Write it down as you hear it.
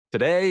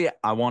Today,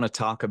 I want to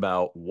talk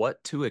about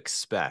what to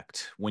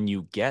expect when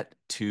you get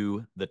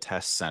to the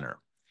test center.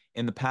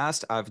 In the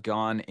past, I've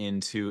gone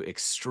into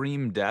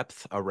extreme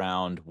depth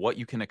around what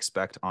you can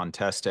expect on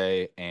test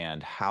day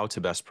and how to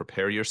best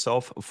prepare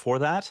yourself for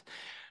that.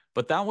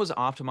 But that was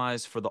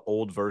optimized for the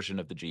old version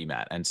of the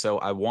GMAT. And so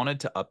I wanted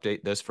to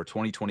update this for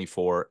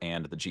 2024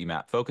 and the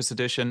GMAT Focus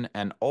Edition,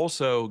 and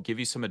also give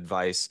you some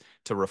advice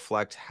to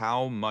reflect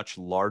how much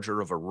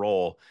larger of a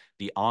role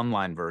the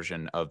online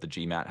version of the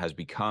GMAT has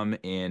become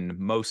in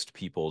most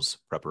people's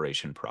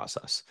preparation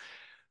process.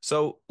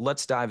 So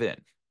let's dive in.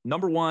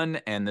 Number one,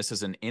 and this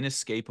is an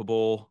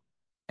inescapable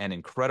and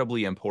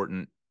incredibly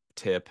important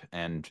tip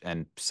and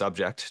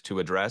subject to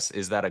address,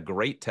 is that a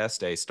great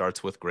test day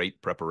starts with great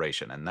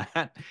preparation. And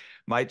that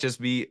might just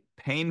be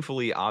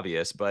painfully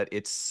obvious, but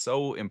it's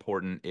so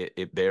important.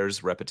 It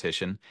bears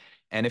repetition.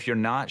 And if you're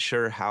not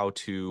sure how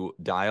to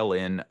dial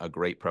in a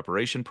great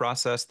preparation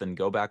process, then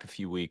go back a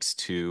few weeks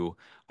to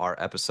our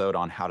episode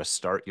on how to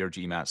start your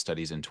GMAT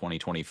studies in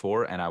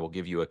 2024, and I will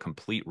give you a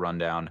complete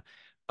rundown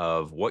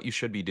of what you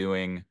should be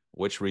doing,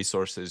 which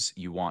resources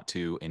you want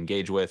to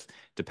engage with,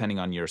 depending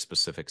on your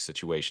specific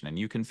situation. And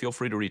you can feel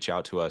free to reach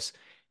out to us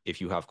if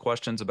you have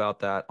questions about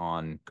that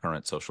on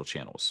current social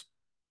channels.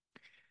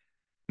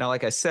 Now,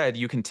 like I said,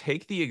 you can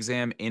take the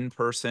exam in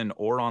person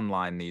or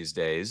online these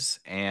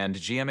days, and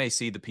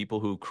GMAC, the people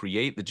who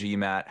create the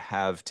GMAT,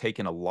 have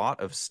taken a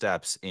lot of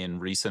steps in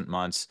recent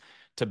months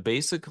to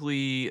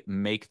basically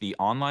make the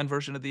online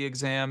version of the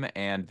exam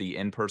and the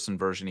in-person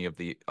version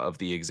of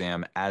the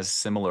exam as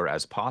similar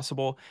as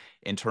possible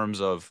in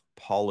terms of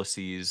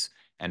policies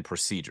and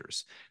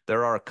procedures.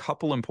 There are a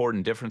couple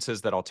important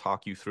differences that I'll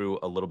talk you through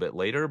a little bit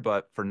later,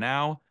 but for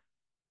now,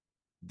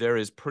 there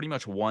is pretty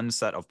much one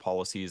set of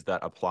policies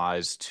that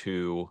applies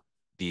to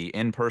the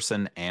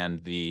in-person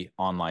and the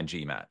online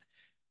GMAT.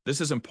 This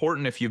is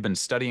important if you've been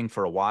studying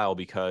for a while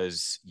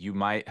because you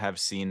might have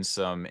seen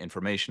some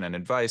information and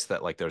advice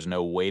that like there's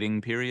no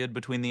waiting period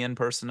between the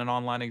in-person and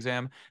online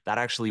exam. That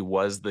actually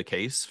was the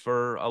case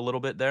for a little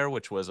bit there,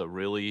 which was a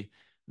really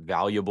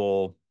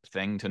valuable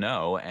thing to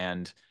know.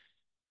 And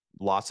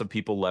lots of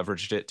people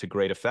leveraged it to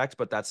great effect,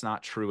 but that's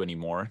not true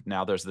anymore.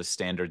 Now there's the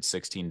standard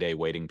 16-day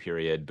waiting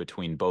period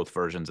between both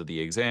versions of the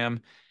exam,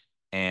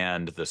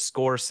 and the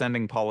score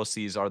sending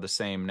policies are the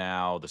same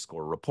now, the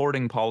score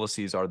reporting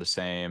policies are the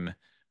same,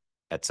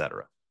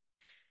 etc.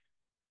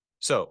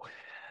 So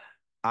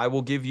I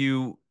will give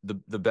you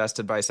the best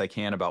advice I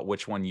can about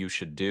which one you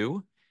should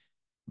do.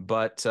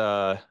 But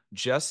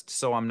just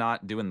so I'm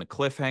not doing the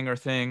cliffhanger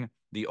thing,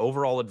 the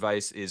overall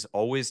advice is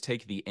always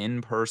take the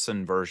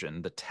in-person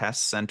version, the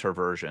test center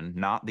version,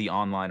 not the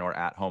online or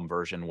at-home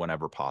version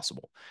whenever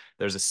possible.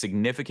 There's a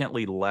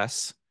significantly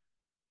less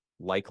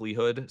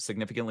likelihood,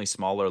 significantly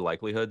smaller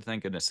likelihood.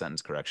 Thank goodness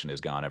sentence correction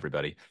is gone,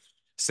 everybody.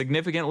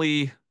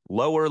 Significantly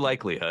lower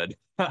likelihood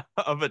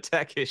of a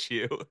tech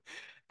issue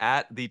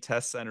at the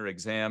test center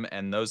exam,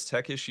 and those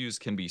tech issues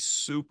can be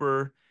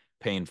super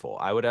painful.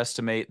 I would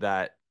estimate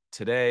that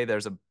today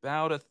there's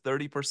about a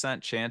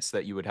 30% chance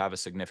that you would have a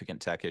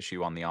significant tech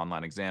issue on the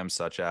online exam,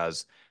 such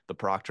as the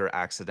proctor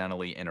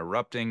accidentally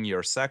interrupting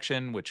your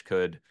section, which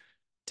could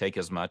take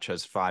as much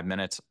as 5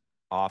 minutes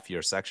off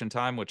your section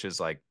time, which is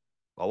like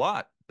a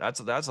lot. That's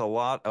a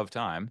lot of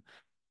time.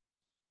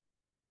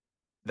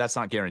 That's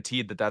not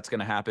guaranteed that that's going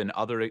to happen.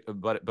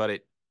 But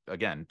it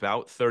again,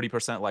 about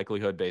 30%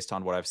 likelihood based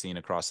on what I've seen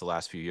across the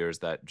last few years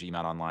that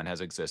GMAT Online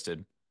has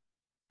existed.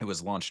 It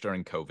was launched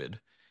during COVID.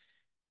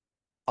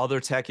 Other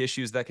tech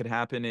issues that could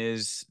happen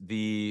is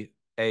the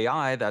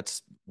AI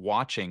that's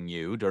watching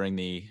you during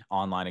the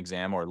online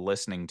exam or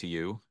listening to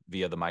you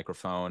via the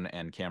microphone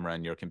and camera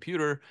in your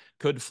computer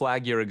could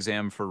flag your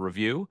exam for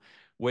review,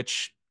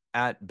 which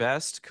at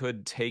best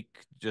could take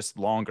just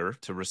longer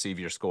to receive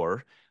your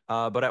score.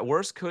 But at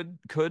worst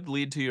could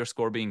lead to your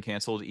score being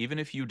canceled even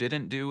if you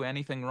didn't do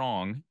anything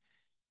wrong.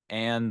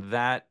 And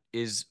that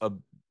is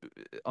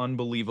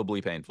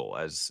unbelievably painful,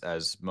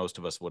 as most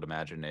of us would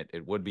imagine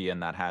it would be,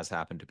 and that has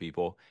happened to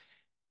people.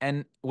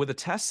 And with a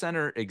test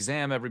center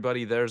exam,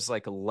 everybody, there's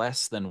like a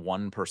less than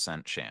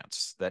 1%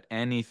 chance that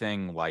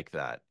anything like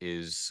that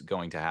is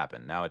going to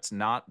happen. Now, it's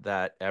not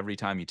that every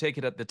time you take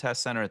it at the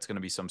test center, it's going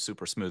to be some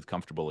super smooth,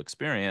 comfortable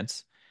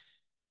experience,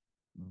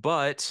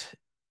 but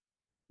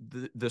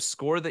the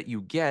score that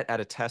you get at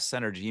a test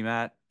center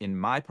GMAT, in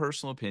my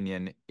personal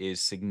opinion,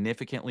 is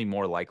significantly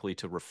more likely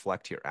to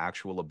reflect your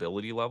actual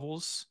ability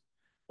levels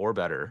or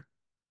better,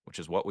 which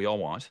is what we all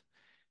want,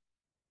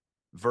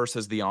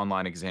 versus the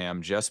online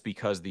exam, just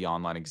because the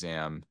online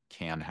exam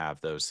can have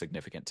those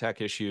significant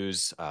tech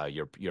issues.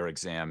 Your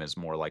exam is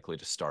more likely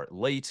to start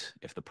late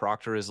if the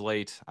proctor is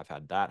late. I've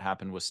had that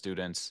happen with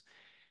students.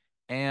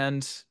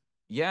 And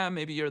yeah,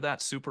 maybe you're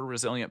that super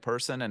resilient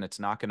person and it's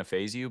not going to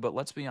phase you, but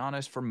let's be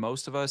honest, for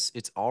most of us,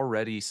 it's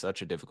already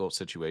such a difficult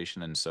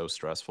situation and so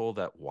stressful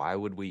that why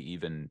would we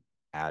even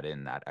add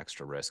in that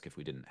extra risk if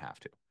we didn't have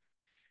to?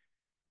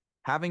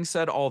 Having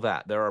said all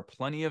that, there are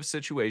plenty of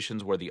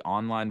situations where the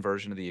online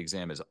version of the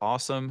exam is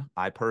awesome.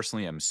 I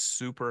personally am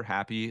super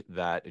happy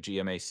that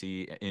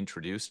GMAC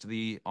introduced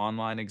the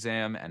online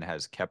exam and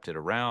has kept it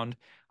around.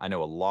 I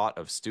know a lot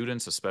of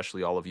students,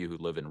 especially all of you who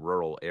live in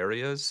rural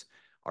areas,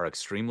 are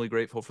extremely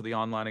grateful for the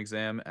online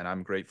exam, and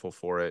I'm grateful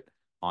for it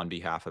on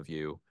behalf of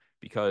you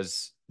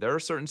because there are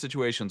certain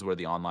situations where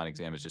the online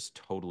exam is just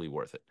totally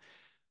worth it.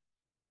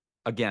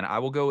 Again, I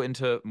will go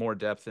into more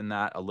depth in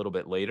that a little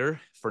bit later.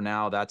 For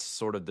now, that's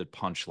sort of the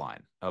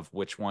punchline of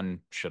which one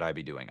should I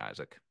be doing,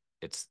 Isaac.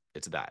 It's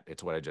that.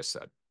 It's what I just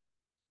said.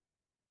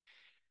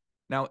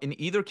 Now, in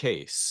either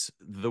case,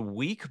 the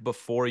week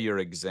before your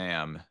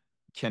exam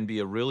can be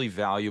a really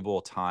valuable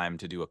time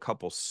to do a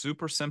couple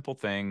super simple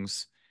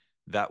things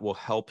that will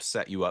help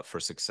set you up for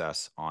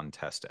success on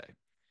test day.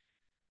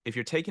 If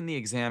you're taking the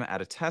exam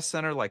at a test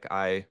center like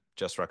I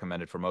just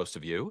recommended for most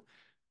of you,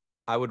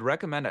 I would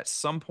recommend at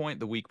some point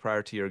the week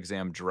prior to your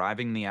exam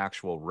driving the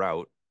actual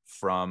route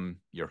from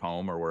your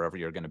home or wherever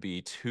you're going to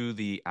be to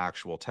the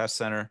actual test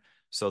center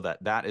so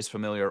that that is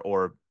familiar,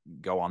 or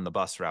go on the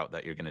bus route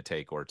that you're going to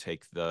take, or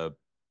take the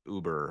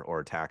Uber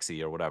or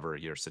taxi or whatever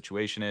your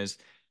situation is.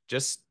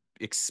 Just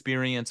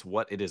experience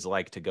what it is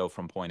like to go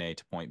from point A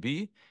to point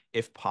B.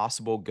 If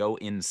possible, go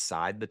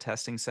inside the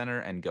testing center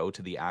and go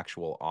to the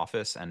actual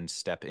office and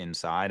step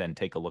inside and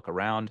take a look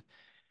around.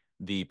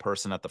 The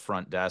person at the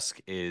front desk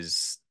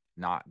is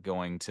not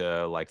going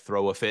to like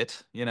throw a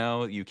fit,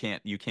 you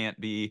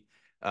can't be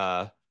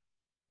uh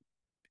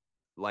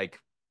like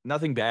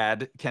nothing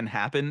bad can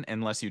happen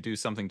unless you do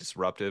something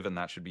disruptive, and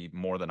that should be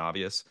more than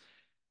obvious.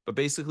 But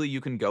basically, you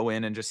can go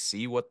in and just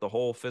see what the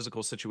whole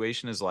physical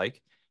situation is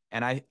like.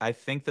 And I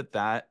think that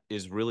that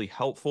is really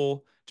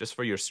helpful just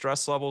for your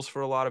stress levels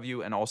for a lot of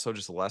you, and also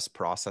just less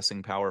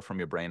processing power from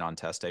your brain on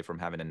test day from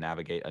having to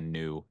navigate a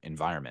new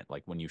environment.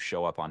 Like when you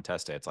show up on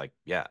test day, it's like,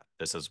 yeah,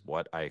 this is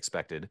what I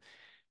expected.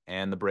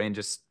 And the brain,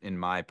 just in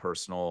my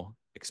personal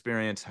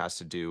experience, has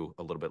to do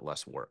a little bit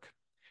less work.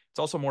 It's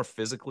also more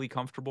physically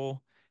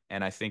comfortable.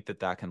 And I think that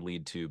that can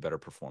lead to better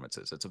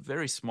performances. It's a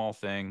very small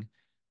thing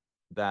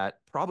that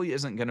probably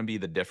isn't going to be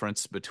the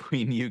difference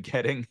between you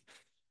getting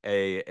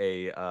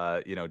a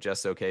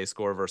just okay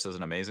score versus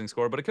an amazing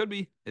score, but it could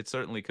be. It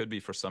certainly could be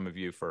for some of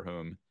you for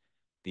whom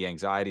the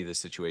anxiety of the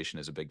situation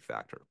is a big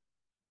factor.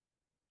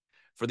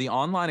 For the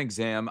online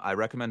exam, I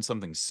recommend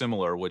something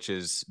similar, which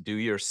is do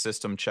your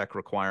system check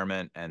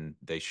requirement, and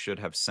they should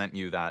have sent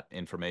you that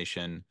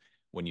information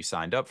when you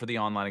signed up for the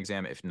online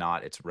exam. If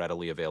not, it's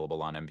readily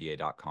available on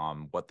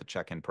MBA.com. What the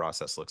check-in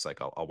process looks like,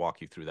 I'll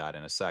walk you through that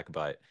in a sec,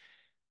 but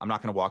I'm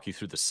not going to walk you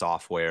through the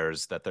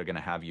softwares that they're going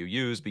to have you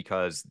use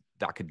because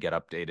that could get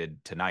updated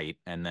tonight.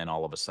 And then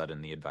all of a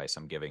sudden, the advice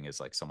I'm giving is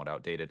like somewhat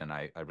outdated. And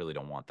I really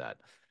don't want that.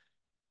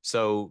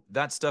 So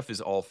that stuff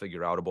is all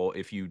figure outable.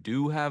 If you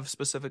do have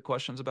specific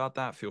questions about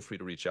that, feel free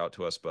to reach out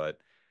to us. But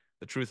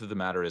the truth of the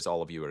matter is,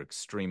 all of you are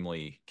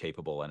extremely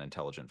capable and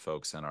intelligent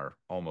folks and are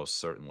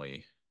almost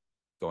certainly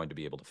going to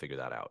be able to figure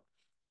that out.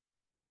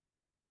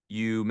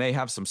 You may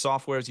have some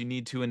softwares you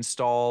need to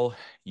install.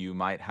 You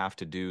might have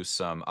to do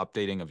some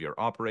updating of your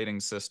operating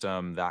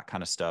system, that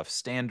kind of stuff.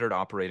 Standard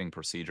operating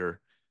procedure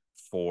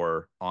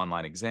for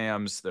online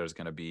exams. There's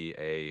going to be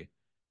a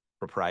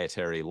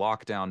proprietary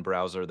lockdown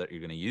browser that you're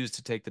going to use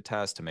to take the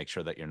test to make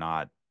sure that you're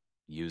not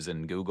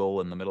using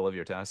Google in the middle of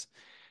your test.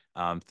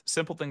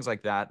 Simple things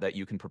like that that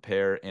you can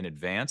prepare in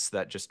advance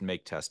that just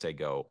make test day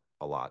go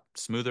a lot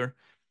smoother.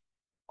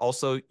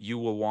 Also, you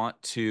will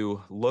want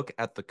to look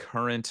at the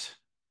current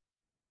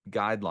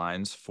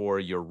guidelines for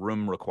your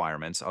room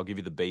requirements. I'll give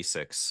you the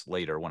basics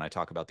later when I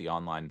talk about the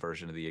online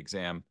version of the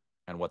exam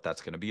and what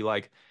that's going to be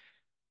like.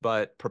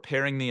 But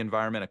preparing the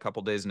environment a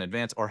couple days in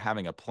advance, or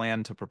having a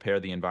plan to prepare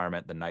the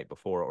environment the night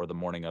before or the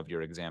morning of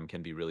your exam,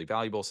 can be really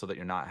valuable so that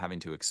you're not having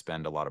to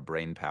expend a lot of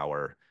brain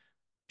power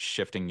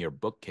shifting your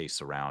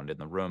bookcase around in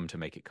the room to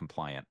make it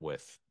compliant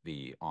with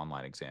the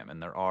online exam.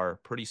 And there are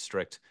pretty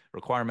strict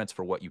requirements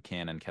for what you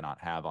can and cannot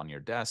have on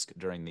your desk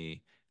during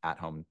the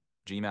at-home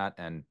GMAT,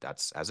 and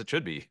that's as it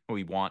should be.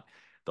 We want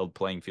the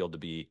playing field to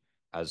be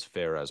as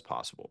fair as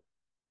possible.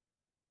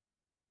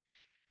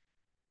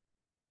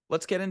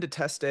 Let's get into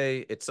test day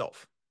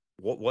itself.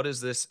 What is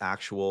this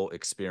actual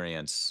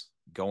experience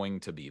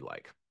going to be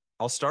like?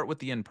 I'll start with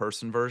the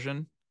in-person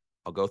version.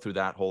 I'll go through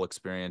that whole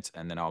experience,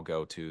 and then I'll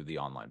go to the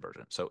online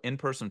version. So in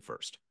person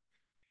first.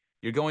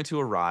 You're going to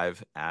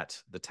arrive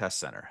at the test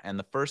center, and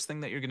the first thing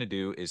that you're going to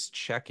do is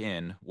check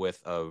in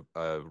with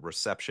a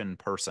reception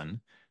person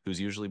who's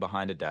usually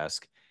behind a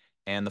desk.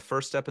 And the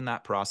first step in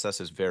that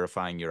process is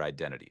verifying your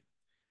identity.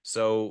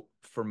 So,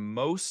 for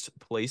most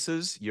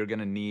places, you're going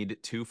to need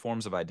two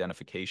forms of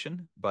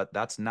identification, but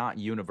that's not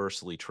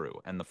universally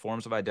true. And the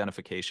forms of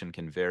identification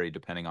can vary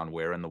depending on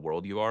where in the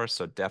world you are.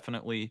 So,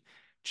 definitely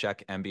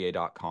check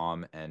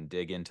MBA.com and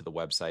dig into the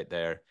website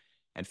there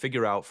and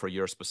figure out for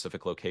your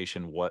specific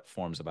location what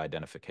forms of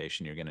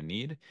identification you're going to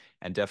need,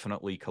 and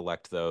definitely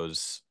collect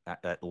those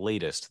at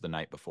latest the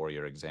night before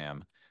your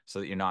exam so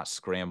that you're not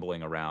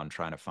scrambling around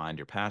trying to find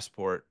your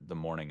passport the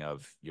morning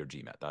of your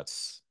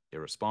GMAT.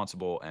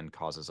 irresponsible, and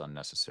causes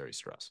unnecessary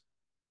stress.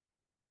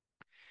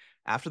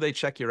 After they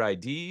check your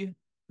ID,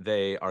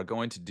 they are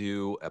going to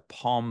do a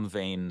palm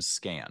vein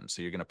scan.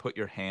 So you're going to put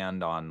your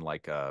hand on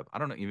like a, I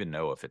don't even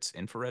know if it's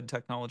infrared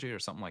technology or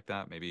something like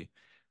that. Maybe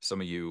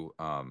some of you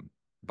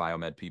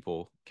biomed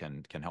people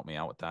can help me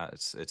out with that.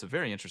 It's a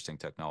very interesting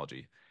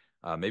technology.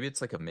 Maybe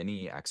it's like a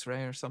mini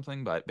X-ray or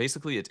something, but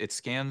basically it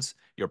scans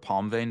your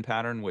palm vein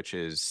pattern, which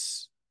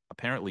is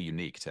apparently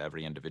unique to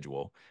every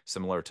individual,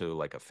 similar to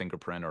like a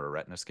fingerprint or a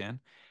retina scan,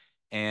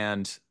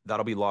 and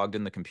that'll be logged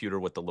in the computer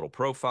with the little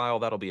profile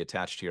that'll be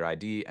attached to your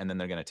ID, and then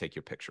they're going to take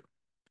your picture.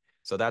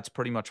 So that's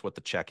pretty much what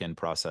the check-in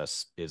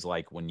process is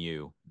like when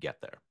you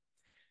get there.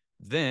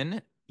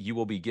 Then you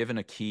will be given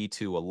a key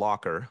to a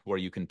locker where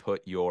you can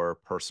put your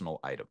personal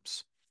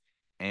items.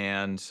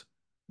 And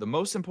the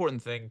most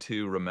important thing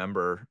to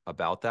remember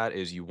about that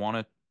is you want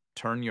to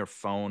turn your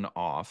phone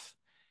off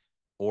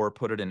or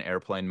put it in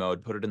airplane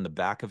mode, put it in the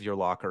back of your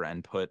locker,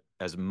 and put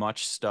as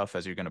much stuff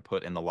as you're going to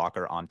put in the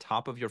locker on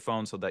top of your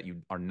phone so that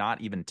you are not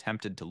even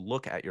tempted to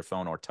look at your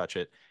phone or touch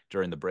it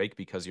during the break,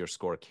 because your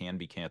score can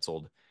be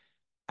canceled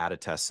at a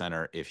test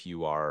center if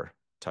you are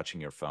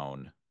touching your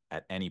phone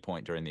at any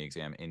point during the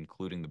exam,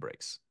 including the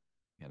breaks.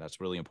 Yeah,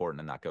 that's really important,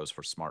 and that goes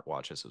for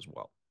smartwatches as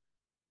well.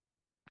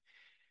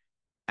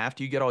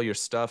 After you get all your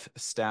stuff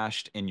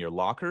stashed in your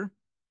locker,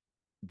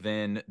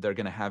 then they're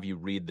going to have you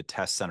read the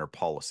test center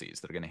policies.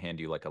 They're going to hand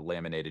you like a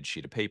laminated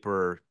sheet of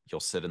paper. You'll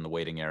sit in the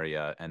waiting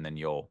area, and then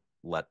you'll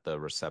let the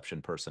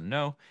reception person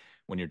know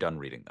when you're done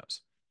reading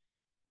those.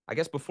 I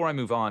guess before I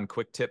move on,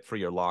 quick tip for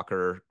your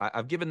locker.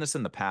 I've given this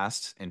in the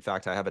past. In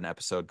fact, I have an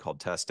episode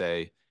called Test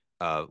Day.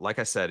 Like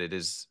I said, it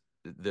is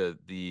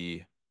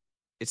the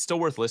it's still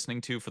worth listening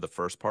to for the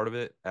first part of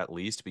it, at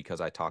least, because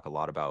I talk a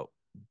lot about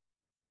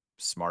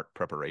smart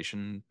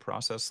preparation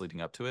process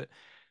leading up to it,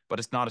 but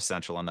it's not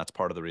essential, and that's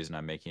part of the reason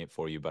I'm making it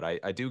for you. But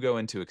I do go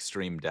into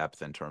extreme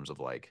depth in terms of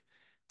like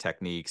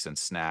techniques and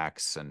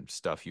snacks and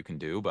stuff you can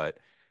do. But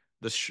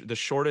the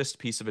shortest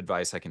piece of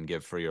advice I can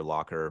give for your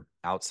locker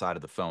outside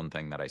of the phone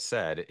thing that I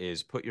said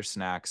is put your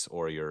snacks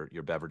or your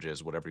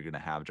beverages, whatever you're going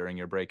to have during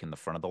your break, in the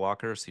front of the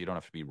locker, so you don't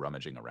have to be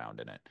rummaging around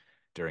in it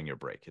during your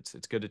break.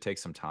 It's good to take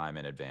some time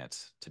in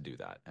advance to do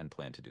that and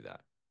plan to do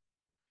that.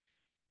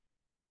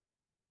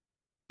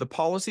 The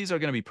policies are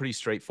going to be pretty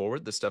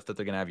straightforward. The stuff that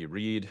they're going to have you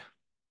read,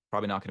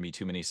 probably not going to be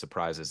too many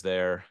surprises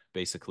there.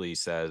 Basically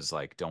says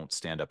like, don't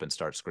stand up and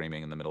start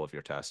screaming in the middle of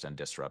your test and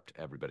disrupt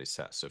everybody's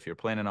test. So if you're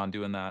planning on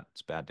doing that,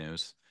 it's bad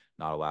news.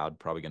 Not allowed.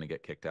 Probably going to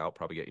get kicked out.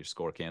 Probably get your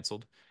score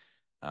canceled.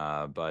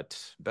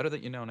 But better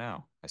that you know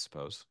now, I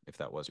suppose, if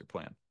that was your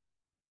plan.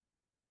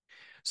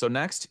 So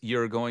next,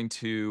 you're going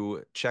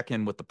to check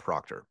in with the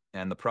proctor,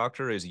 and the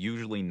proctor is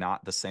usually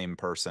not the same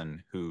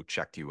person who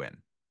checked you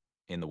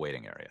in the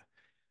waiting area.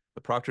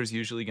 The proctor is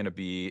usually going to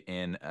be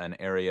in an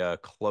area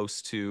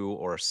close to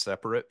or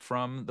separate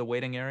from the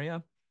waiting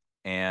area.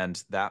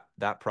 And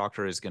that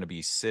proctor is going to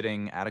be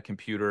sitting at a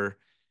computer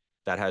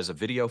that has a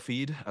video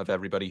feed of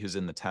everybody who's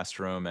in the test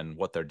room and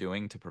what they're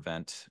doing to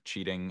prevent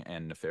cheating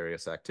and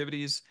nefarious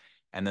activities.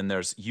 And then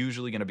there's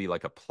usually going to be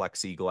like a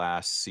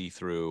plexiglass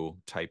see-through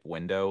type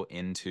window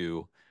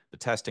into the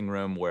testing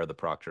room where the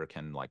proctor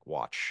can like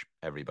watch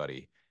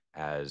everybody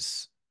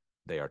as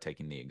they are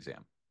taking the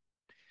exam.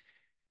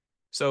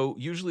 So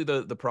usually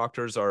the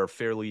proctors are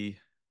fairly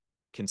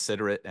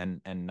considerate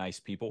and nice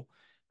people.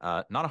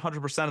 Not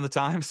 100% of the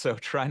time, so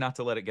try not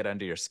to let it get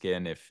under your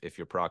skin if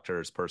your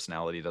proctor's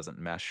personality doesn't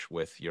mesh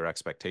with your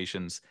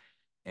expectations.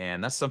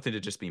 And that's something to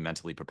just be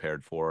mentally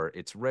prepared for.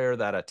 It's rare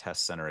that a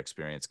test center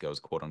experience goes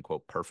quote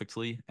unquote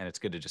perfectly, and it's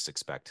good to just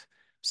expect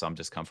some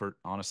discomfort,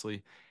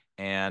 honestly.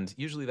 And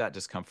usually that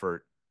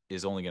discomfort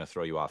is only going to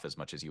throw you off as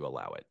much as you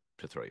allow it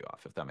to throw you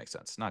off, if that makes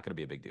sense. It's not going to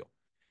be a big deal.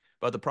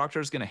 But the proctor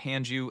is going to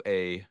hand you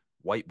a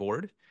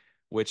whiteboard,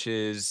 which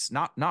is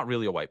not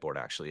really a whiteboard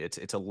actually.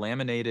 It's a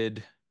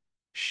laminated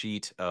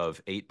sheet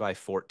of 8 by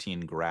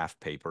 14 graph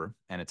paper,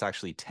 and it's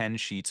actually 10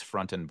 sheets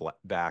front and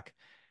back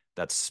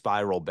that's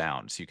spiral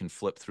bound. So you can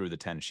flip through the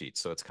 10 sheets.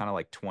 So it's kind of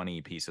like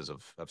 20 pieces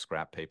of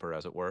scrap paper,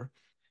 as it were.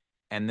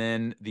 And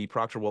then the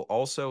proctor will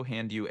also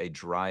hand you a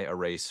dry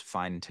erase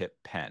fine tip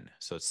pen.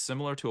 So it's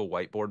similar to a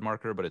whiteboard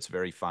marker, but it's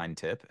very fine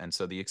tip. And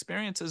so the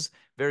experience is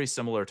very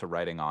similar to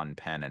writing on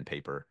pen and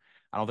paper.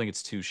 I don't think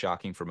it's too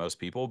shocking for most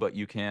people, but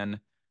you can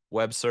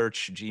web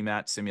search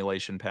GMAT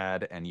simulation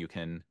pad and you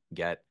can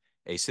get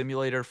a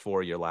simulator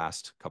for your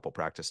last couple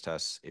practice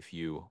tests if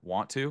you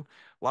want to.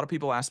 A lot of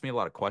people ask me a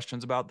lot of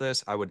questions about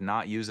this. I would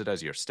not use it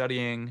as you're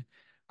studying.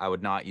 I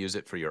would not use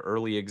it for your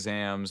early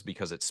exams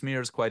because it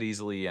smears quite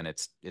easily and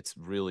it's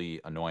really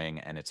annoying,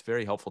 and it's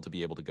very helpful to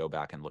be able to go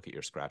back and look at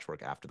your scratch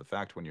work after the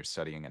fact when you're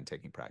studying and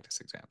taking practice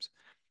exams.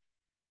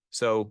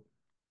 So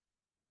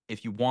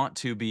if you want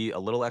to be a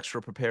little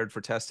extra prepared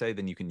for test day,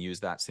 then you can use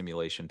that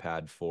simulation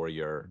pad for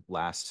your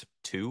last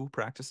two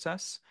practice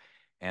tests,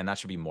 and that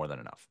should be more than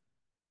enough.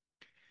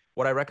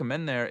 What I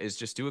recommend there is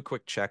just do a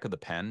quick check of the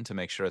pen to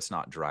make sure it's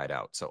not dried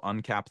out. So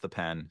uncap the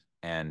pen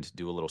and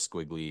do a little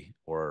squiggly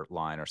or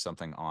line or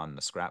something on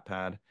the scrap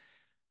pad.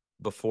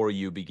 before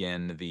you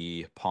begin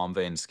the palm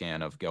vein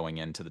scan of going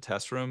into the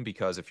test room,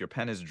 because if your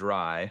pen is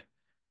dry,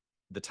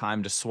 the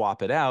time to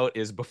swap it out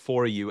is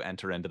before you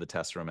enter into the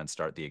test room and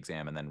start the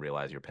exam and then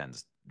realize your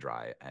pen's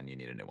dry and you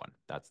need a new one.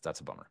 That's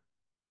a bummer.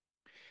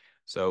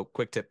 So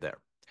quick tip there.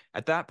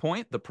 At that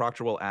point, the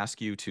proctor will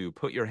ask you to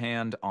put your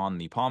hand on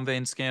the palm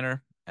vein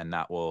scanner, and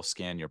that will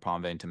scan your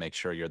palm vein to make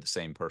sure you're the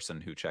same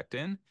person who checked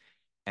in.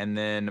 And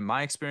then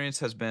my experience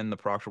has been the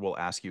proctor will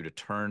ask you to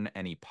turn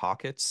any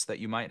pockets that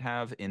you might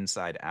have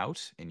inside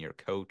out in your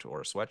coat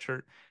or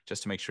sweatshirt,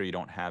 just to make sure you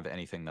don't have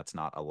anything that's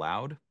not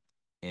allowed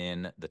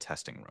in the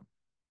testing room.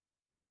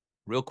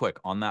 Real quick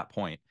on that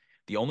point,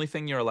 the only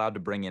thing you're allowed to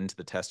bring into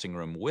the testing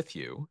room with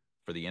you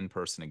for the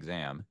in-person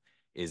exam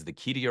is the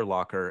key to your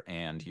locker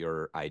and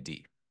your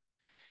ID.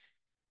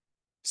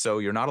 So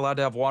you're not allowed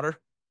to have water,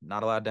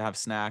 not allowed to have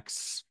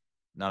snacks,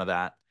 none of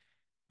that,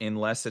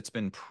 unless it's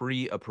been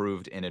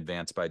pre-approved in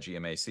advance by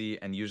GMAT.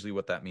 And usually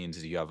what that means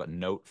is you have a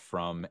note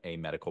from a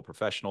medical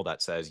professional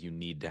that says you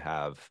need to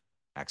have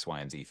X, Y,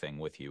 and Z thing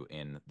with you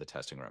in the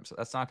testing room. So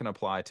that's not going to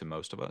apply to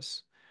most of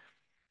us.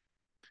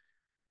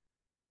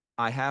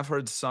 I have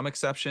heard some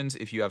exceptions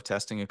if you have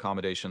testing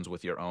accommodations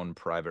with your own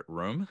private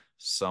room.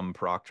 Some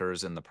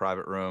proctors in the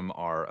private room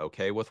are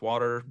okay with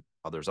water,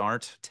 others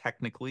aren't.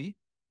 Technically,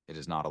 it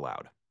is not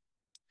allowed.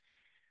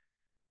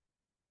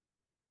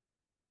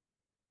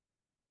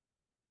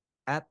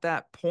 At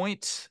that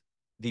point,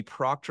 the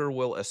proctor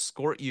will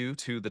escort you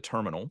to the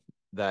terminal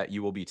that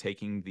you will be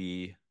taking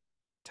the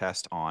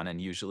test on, and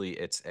usually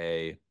it's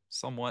a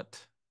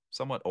somewhat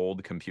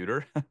old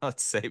computer,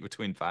 let's say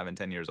between 5 and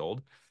 10 years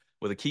old,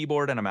 with a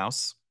keyboard and a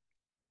mouse.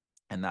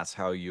 And that's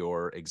how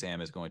your exam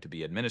is going to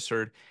be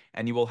administered.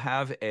 And you will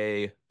have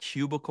a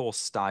cubicle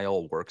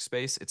style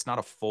workspace. It's not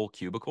a full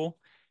cubicle.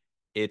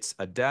 It's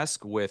a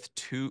desk with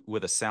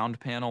a sound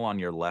panel on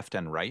your left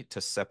and right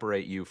to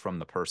separate you from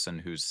the person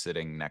who's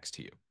sitting next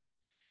to you.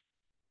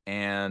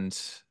 And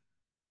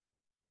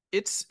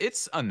it's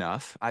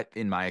enough,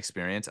 in my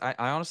experience. I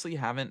honestly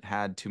haven't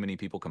had too many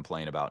people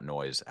complain about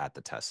noise at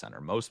the test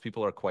center. Most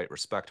people are quite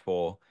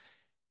respectful.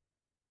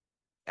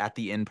 At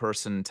the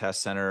in-person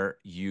test center,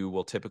 you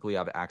will typically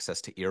have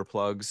access to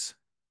earplugs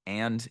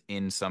and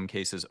in some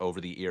cases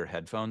over-the-ear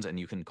headphones, and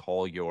you can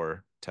call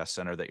your test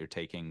center that you're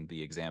taking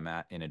the exam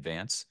at in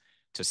advance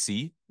to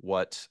see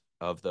what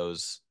of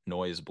those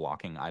noise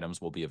blocking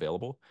items will be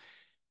available.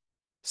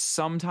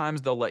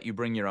 Sometimes they'll let you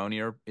bring your own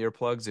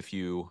earplugs if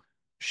you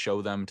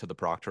show them to the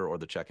proctor or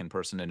the check-in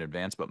person in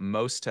advance, but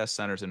most test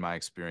centers, in my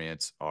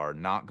experience, are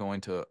not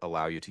going to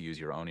allow you to use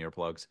your own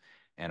earplugs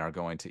and are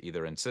going to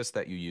either insist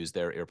that you use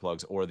their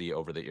earplugs or the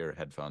over-the-ear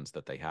headphones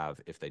that they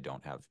have if they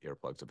don't have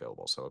earplugs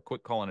available. So a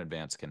quick call in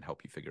advance can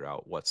help you figure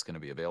out what's going to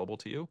be available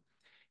to you.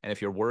 And if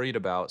you're worried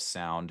about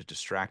sound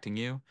distracting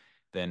you,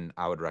 then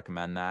I would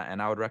recommend that. And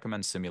I would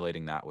recommend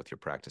simulating that with your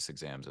practice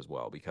exams as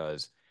well,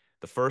 because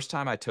the first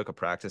time I took a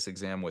practice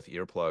exam with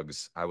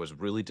earplugs, I was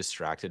really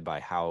distracted by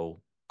how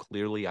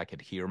clearly I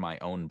could hear my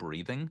own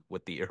breathing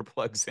with the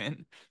earplugs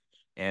in.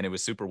 And it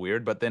was super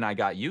weird. But then I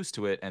got used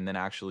to it. And then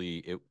actually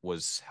it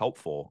was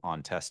helpful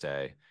on test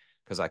day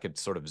because I could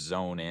sort of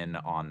zone in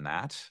on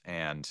that.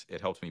 And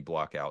it helped me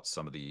block out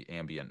some of the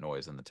ambient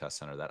noise in the test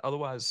center that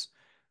otherwise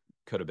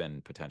could have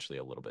been potentially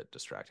a little bit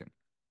distracting.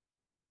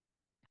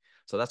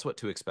 So that's what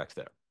to expect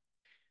there.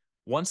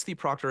 Once the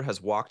proctor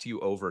has walked you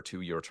over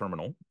to your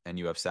terminal and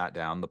you have sat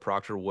down, the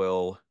proctor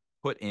will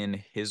put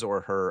in his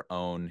or her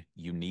own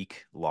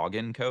unique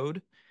login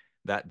code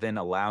that then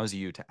allows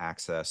you to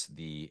access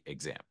the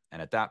exam.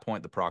 And at that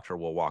point, the proctor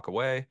will walk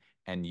away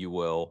and you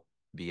will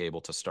be able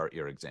to start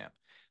your exam.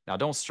 Now,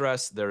 don't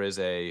stress, there is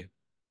a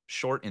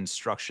short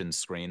instruction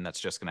screen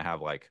that's just going to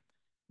have like,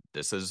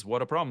 this is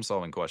what a problem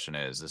solving question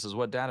is, this is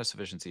what data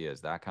sufficiency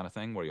is, that kind of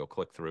thing, where you'll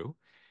click through.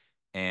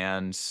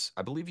 And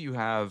I believe you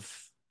have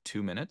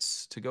 2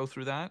 minutes to go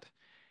through that.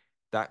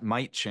 That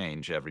might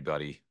change,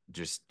 everybody.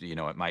 Just,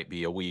 it might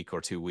be a week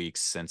or 2 weeks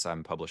since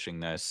I'm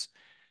publishing this.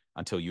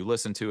 Until you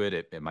listen to it,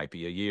 it might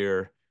be a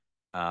year.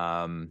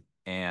 And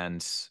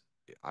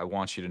I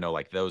want you to know,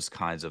 like, those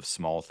kinds of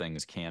small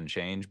things can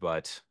change.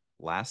 But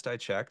last I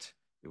checked,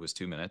 it was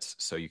 2 minutes.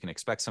 So you can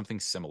expect something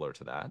similar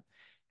to that.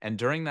 And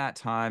during that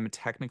time,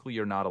 technically,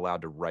 you're not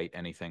allowed to write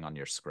anything on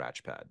your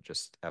scratch pad,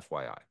 just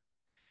FYI.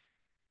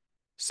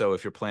 So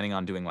if you're planning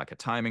on doing like a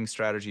timing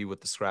strategy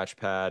with the scratch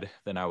pad,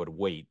 then I would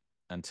wait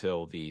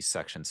until the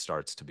section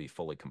starts to be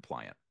fully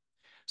compliant.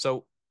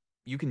 So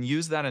you can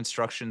use that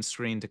instruction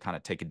screen to kind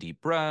of take a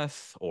deep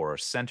breath or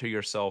center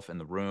yourself in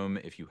the room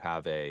if you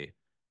have a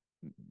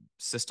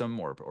system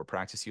or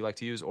practice you like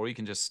to use, or you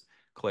can just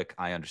click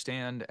I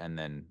understand and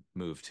then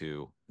move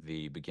to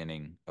the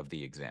beginning of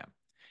the exam.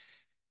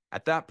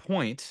 At that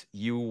point,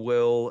 you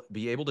will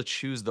be able to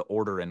choose the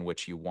order in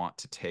which you want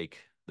to take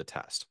the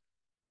test.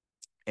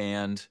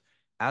 And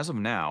as of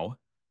now,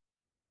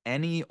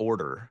 any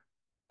order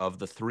of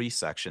the 3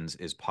 sections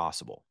is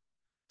possible.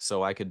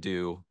 So I could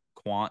do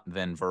quant,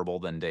 then verbal,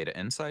 then data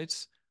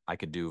insights. I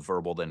could do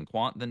verbal, then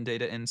quant, then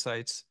data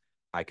insights.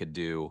 I could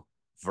do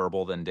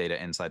verbal, then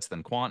data insights,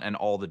 then quant, and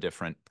all the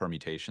different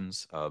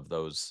permutations of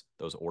those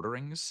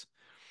orderings.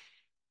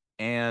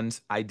 And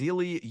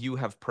ideally, you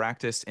have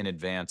practiced in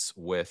advance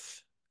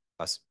with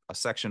a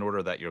section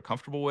order that you're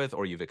comfortable with,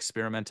 or you've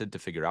experimented to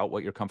figure out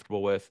what you're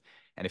comfortable with.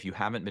 And if you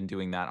haven't been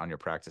doing that on your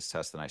practice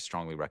test, then I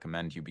strongly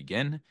recommend you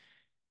begin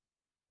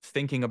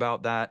thinking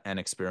about that and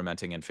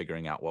experimenting and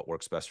figuring out what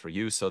works best for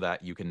you so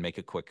that you can make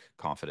a quick,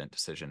 confident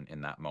decision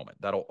in that moment.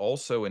 That'll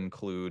also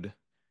include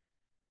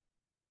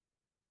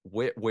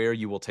where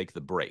you will take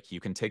the break. You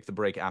can take the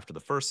break after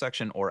the first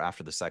section or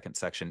after the second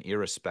section,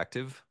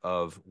 irrespective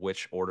of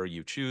which order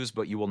you choose,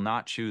 but you will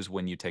not choose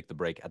when you take the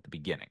break at the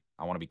beginning.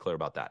 I want to be clear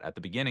about that. At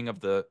the beginning of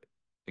the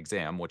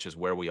exam, which is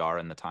where we are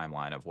in the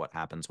timeline of what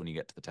happens when you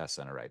get to the test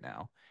center right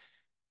now,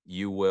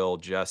 you will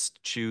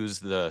just choose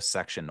the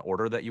section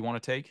order that you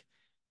want to take,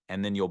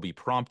 and then you'll be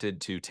prompted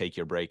to take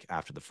your break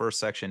after the first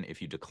section.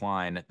 If you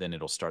decline, then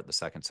it'll start the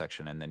second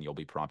section, and then you'll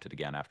be prompted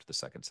again after the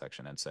second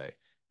section and say,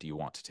 do you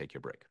want to take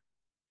your break?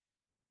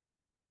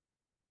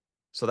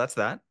 So that's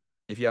that.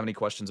 If you have any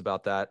questions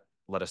about that,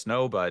 let us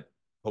know, but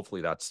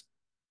hopefully that's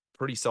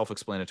pretty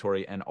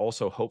self-explanatory and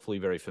also hopefully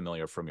very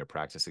familiar from your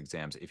practice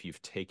exams if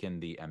you've taken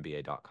the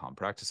MBA.com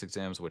practice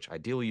exams, which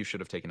ideally you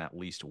should have taken at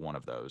least one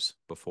of those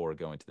before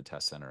going to the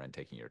test center and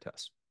taking your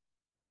test.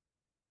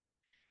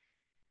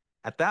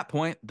 At that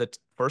point, the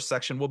first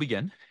section will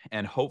begin,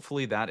 and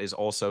hopefully that is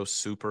also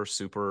super,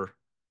 super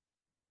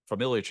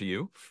familiar to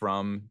you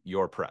from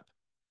your prep.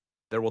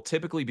 There will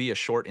typically be a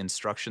short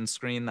instruction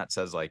screen that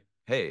says like,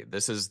 hey,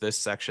 this is this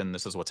section,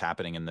 this is what's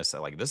happening in this,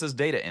 like this is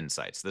data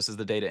insights, this is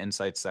the data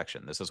insights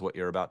section, this is what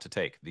you're about to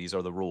take, these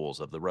are the rules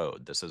of the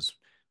road, this is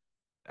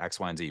X,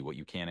 Y, and Z, what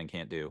you can and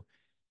can't do.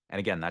 And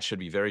again, that should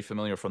be very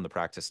familiar from the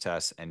practice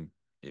tests. And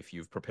if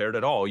you've prepared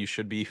at all, you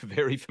should be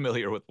very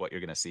familiar with what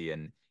you're going to see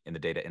in the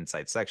data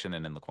insights section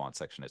and in the quant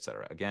section, et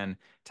cetera. Again,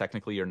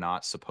 technically, you're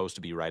not supposed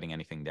to be writing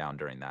anything down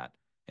during that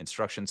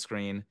instruction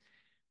screen.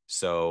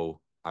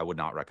 So I would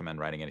not recommend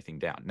writing anything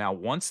down. Now,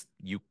 once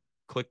you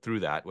click through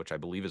that, which I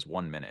believe is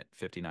 1 minute,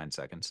 59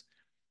 seconds,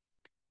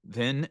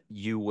 then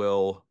you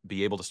will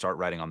be able to start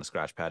writing on the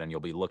scratch pad and you'll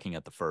be looking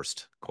at the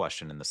first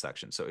question in the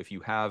section. So if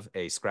you have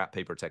a scrap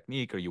paper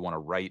technique or you want to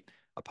write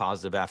a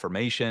positive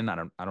affirmation, I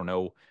don't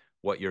know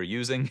what you're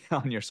using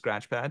on your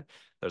scratch pad.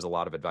 There's a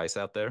lot of advice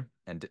out there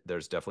and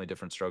there's definitely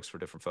different strokes for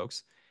different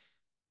folks.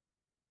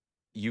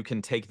 You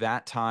can take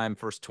that time,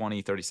 first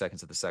 20, 30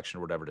 seconds of the section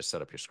or whatever, to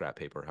set up your scrap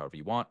paper however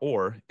you want.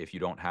 Or if you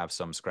don't have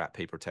some scrap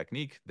paper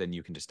technique, then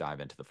you can just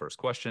dive into the first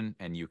question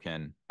and you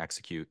can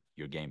execute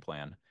your game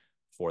plan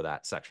for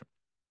that section.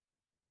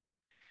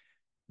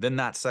 Then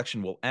that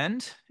section will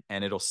end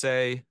and it'll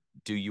say,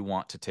 do you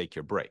want to take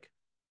your break?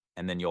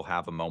 And then you'll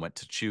have a moment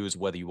to choose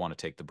whether you want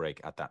to take the break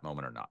at that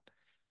moment or not.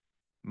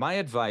 My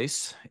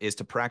advice is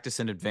to practice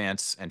in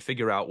advance and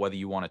figure out whether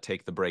you want to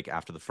take the break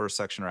after the first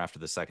section or after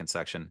the second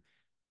section.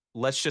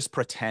 Let's just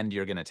pretend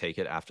you're going to take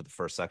it after the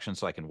first section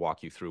so I can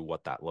walk you through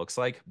what that looks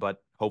like.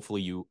 But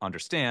hopefully you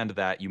understand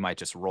that you might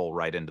just roll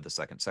right into the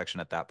second section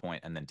at that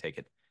point and then take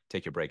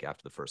your break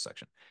after the first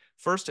section.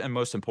 First and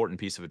most important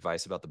piece of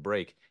advice about the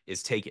break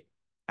is take it.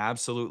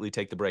 Absolutely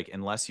take the break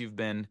unless you've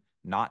been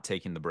not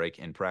taking the break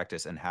in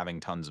practice and having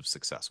tons of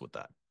success with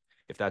that.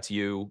 If that's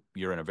you,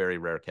 you're in a very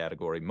rare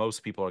category.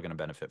 Most people are going to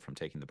benefit from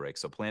taking the break.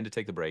 So plan to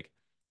take the break.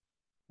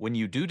 When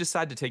you do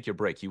decide to take your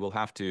break, you will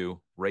have to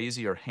raise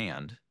your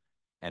hand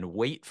and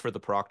wait for the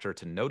proctor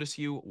to notice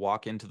you,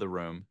 walk into the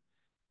room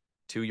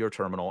to your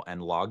terminal,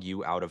 and log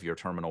you out of your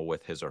terminal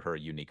with his or her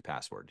unique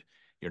password.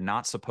 You're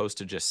not supposed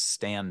to just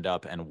stand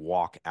up and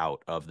walk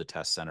out of the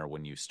test center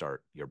when you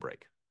start your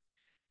break.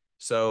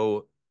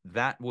 So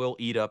that will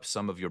eat up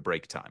some of your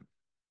break time.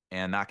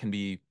 And that can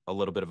be a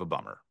little bit of a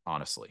bummer,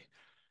 honestly.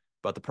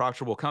 But the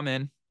proctor will come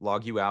in,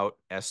 log you out,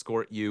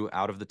 escort you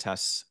out of the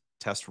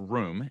test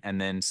room, and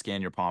then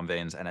scan your palm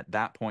veins. And at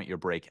that point, your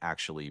break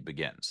actually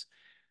begins.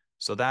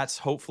 So that's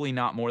hopefully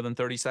not more than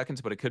 30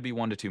 seconds, but it could be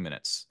 1 to 2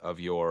 minutes of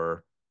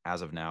your,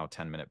 as of now,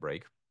 10-minute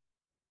break.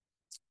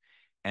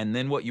 And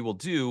then what you will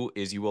do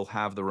is you will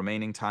have the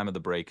remaining time of the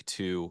break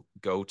to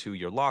go to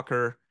your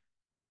locker,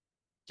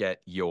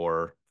 get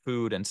your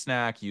food and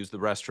snack, use the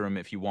restroom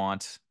if you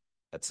want,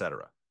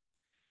 etc.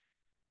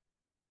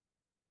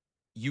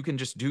 You can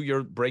just do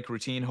your break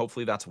routine.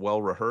 Hopefully that's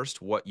well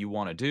rehearsed, what you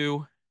want to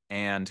do.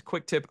 And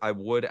quick tip, I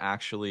would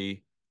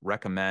actually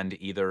recommend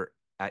either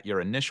at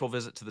your initial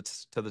visit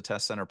to the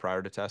test center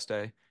prior to test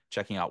day,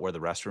 checking out where the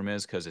restroom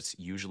is, because it's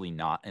usually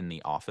not in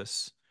the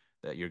office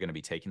that you're going to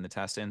be taking the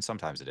test in.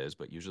 Sometimes it is,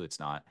 but usually it's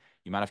not.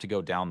 You might have to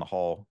go down the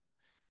hall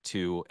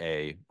to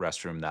a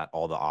restroom that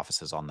all the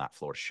offices on that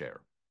floor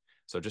share.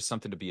 So just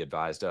something to be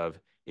advised of.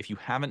 If you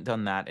haven't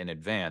done that in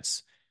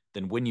advance,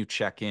 then when you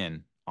check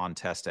in on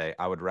test day,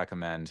 I would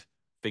recommend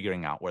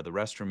figuring out where the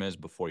restroom is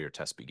before your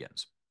test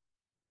begins.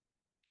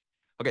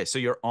 Okay, so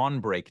you're on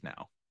break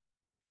now.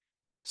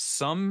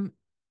 Some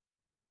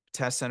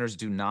test centers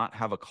do not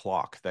have a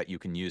clock that you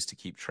can use to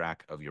keep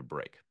track of your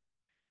break.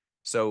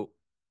 So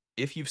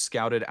If you've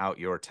scouted out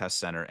your test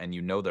center and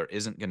you know there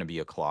isn't going to be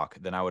a clock,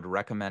 then I would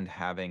recommend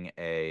having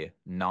a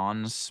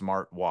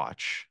non-smart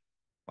watch,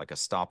 like a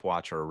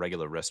stopwatch or a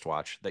regular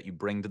wristwatch, that you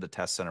bring to the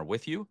test center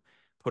with you.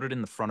 Put it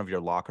in the front of your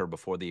locker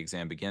before the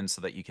exam begins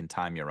so that you can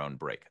time your own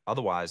break.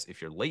 Otherwise,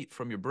 if you're late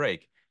from your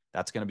break,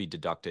 that's going to be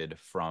deducted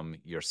from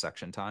your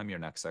section time, your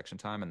next section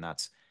time, and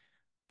that's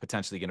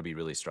potentially going to be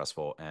really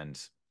stressful and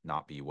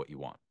not be what you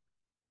want.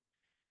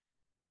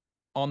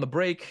 On the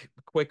break,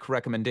 quick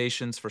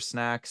recommendations for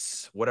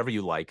snacks, whatever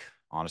you like,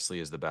 honestly,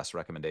 is the best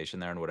recommendation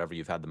there and whatever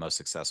you've had the most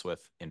success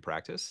with in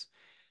practice.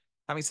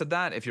 Having said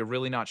that, if you're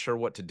really not sure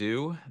what to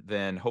do,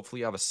 then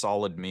hopefully you have a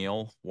solid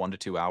meal 1 to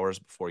 2 hours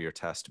before your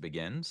test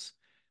begins.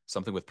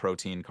 Something with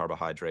protein,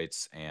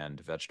 carbohydrates, and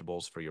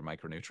vegetables for your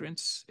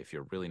micronutrients. If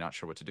you're really not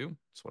sure what to do,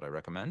 that's what I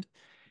recommend.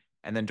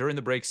 And then during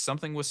the break,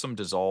 something with some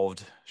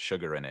dissolved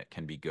sugar in it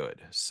can be good.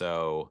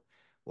 So,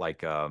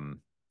 like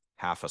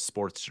half a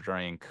sports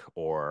drink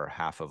or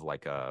half of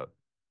like a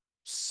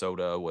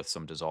soda with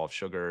some dissolved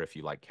sugar. If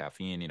you like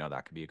caffeine,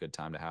 that could be a good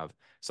time to have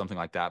something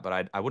like that.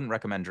 But I wouldn't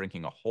recommend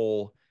drinking a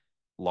whole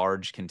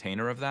large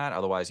container of that.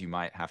 Otherwise, you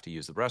might have to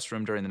use the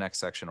restroom during the next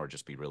section or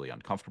just be really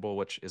uncomfortable,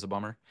 which is a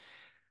bummer.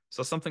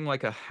 So something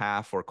like a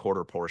half or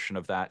quarter portion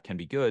of that can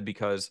be good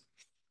because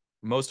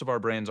most of our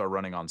brains are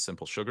running on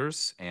simple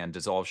sugars, and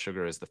dissolved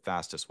sugar is the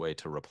fastest way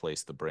to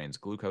replace the brain's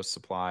glucose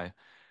supply,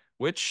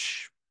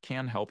 which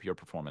can help your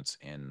performance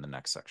in the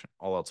next section,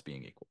 all else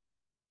being equal.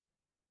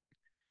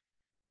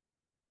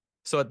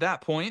 So at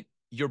that point,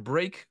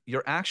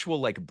 your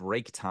actual like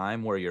break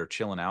time where you're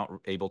chilling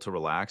out, able to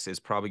relax, is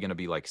probably going to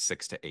be like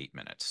 6 to 8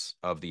 minutes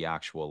of the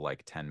actual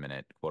like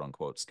 10-minute quote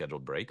unquote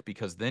scheduled break,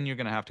 because then you're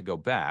going to have to go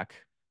back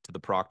to the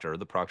proctor.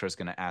 The proctor is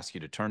going to ask you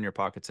to turn your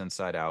pockets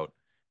inside out,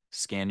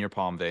 scan your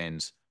palm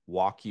veins,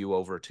 walk you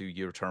over to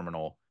your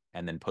terminal,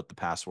 and then put the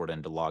password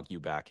in to log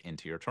you back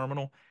into your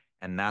terminal.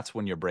 And that's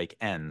when your break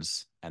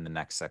ends and the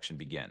next section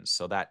begins.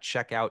 So that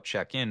check out,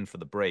 check in for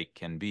the break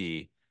can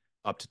be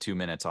up to 2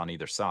 minutes on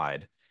either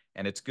side.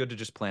 And it's good to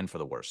just plan for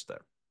the worst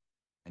there.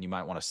 And you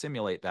might want to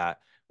simulate that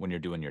when you're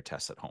doing your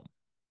tests at home.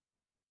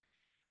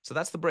 So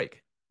that's the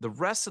break. The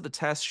rest of the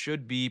test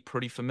should be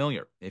pretty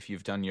familiar if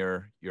you've done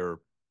your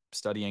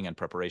studying and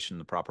preparation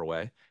the proper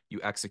way. You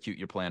execute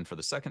your plan for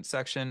the second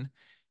section,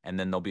 and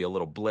then there'll be a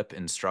little blip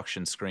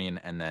instruction screen,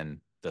 and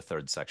then the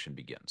third section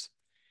begins.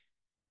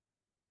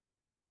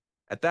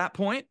 At that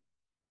point,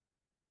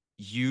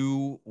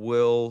 you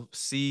will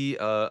see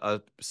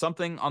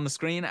something on the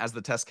screen as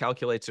the test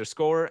calculates your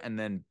score, and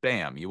then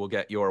bam, you will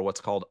get your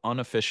what's called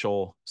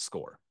unofficial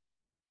score.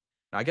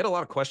 Now, I get a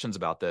lot of questions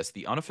about this.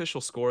 The unofficial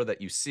score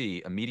that you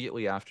see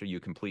immediately after you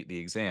complete the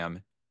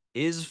exam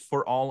is,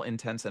 for all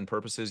intents and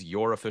purposes,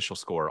 your official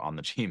score on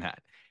the GMAT.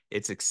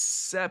 It's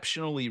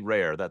exceptionally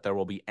rare that there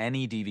will be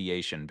any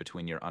deviation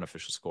between your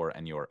unofficial score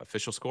and your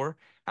official score.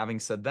 Having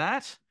said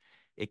that,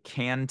 it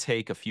can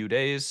take a few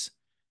days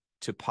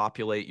to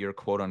populate your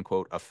quote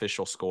unquote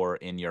official score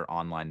in your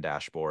online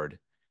dashboard.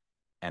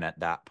 And at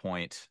that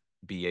point,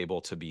 be able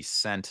to be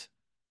sent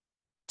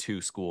to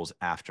schools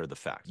after the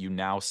fact. You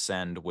now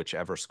send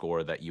whichever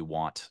score that you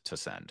want to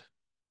send.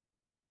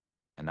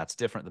 And that's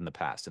different than the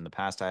past. In the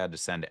past, I had to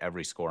send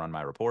every score on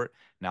my report.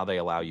 Now they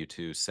allow you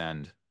to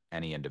send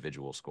any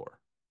individual score.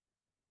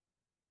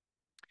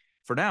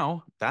 For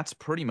now, that's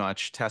pretty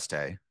much test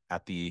day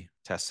at the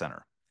test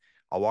center.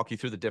 I'll walk you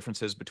through the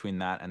differences between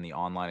that and the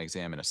online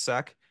exam in a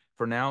sec.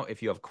 For now,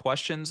 if you have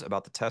questions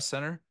about the test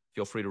center,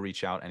 feel free to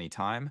reach out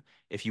anytime.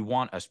 If you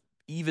want a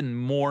even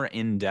more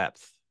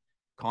in-depth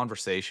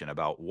conversation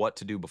about what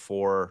to do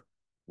before,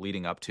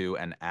 leading up to,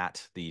 and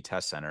at the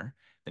test center,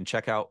 then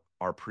check out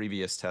our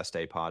previous Test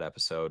Day Pod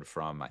episode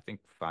from, I think,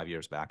 5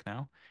 years back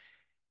now.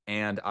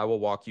 And I will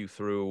walk you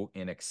through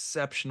in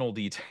exceptional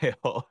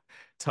detail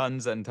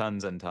tons and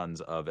tons and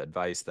tons of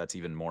advice that's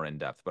even more in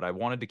depth. But I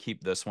wanted to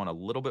keep this one a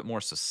little bit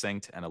more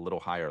succinct and a little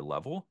higher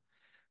level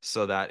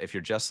so that if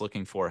you're just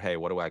looking for, hey,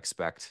 what do I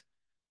expect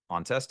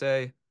on test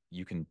day,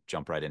 you can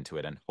jump right into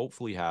it and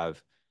hopefully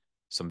have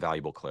some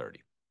valuable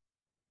clarity.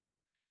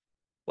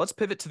 Let's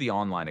pivot to the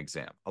online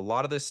exam. A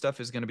lot of this stuff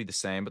is going to be the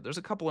same, but there's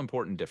a couple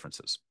important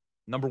differences.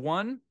 Number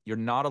one, you're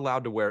not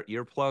allowed to wear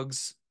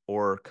earplugs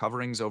or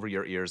coverings over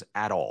your ears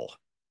at all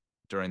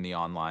during the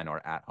online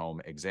or at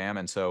home exam.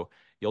 And so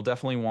you'll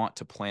definitely want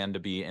to plan to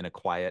be in a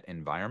quiet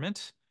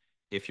environment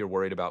if you're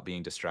worried about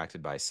being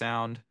distracted by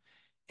sound.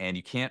 And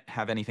you can't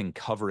have anything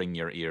covering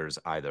your ears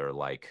either,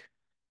 like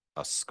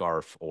a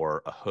scarf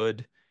or a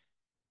hood.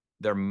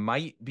 There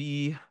might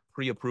be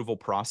pre-approval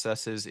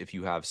processes if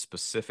you have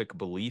specific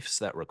beliefs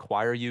that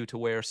require you to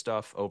wear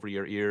stuff over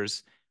your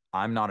ears.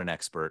 I'm not an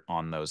expert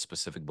on those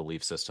specific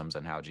belief systems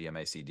and how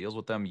GMAC deals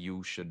with them.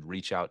 You should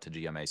reach out to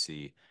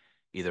GMAC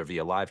either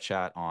via live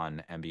chat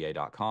on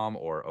MBA.com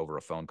or over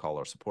a phone call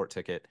or support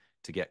ticket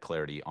to get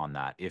clarity on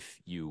that if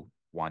you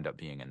wind up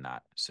being in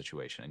that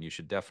situation. And you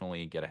should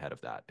definitely get ahead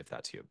of that if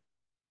that's you.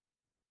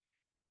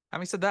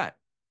 Having said that,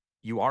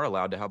 you are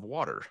allowed to have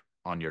water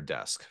on your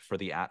desk for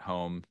the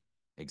at-home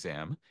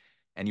exam.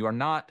 And you are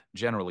not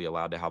generally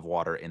allowed to have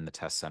water in the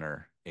test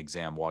center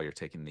exam while you're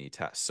taking the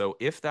test. So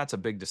if that's a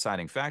big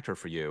deciding factor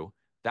for you,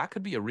 that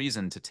could be a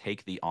reason to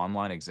take the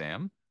online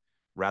exam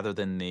rather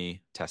than the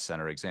test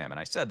center exam. And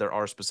I said there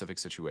are specific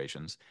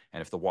situations,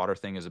 and if the water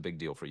thing is a big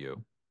deal for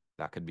you,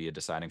 that could be a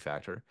deciding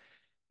factor.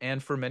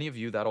 And for many of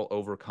you, that'll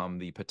overcome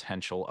the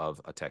potential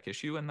of a tech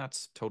issue, and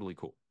that's totally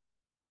cool.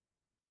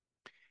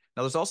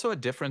 Now, there's also a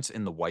difference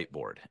in the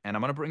whiteboard, and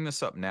I'm going to bring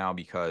this up now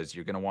because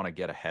you're going to want to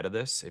get ahead of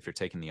this if you're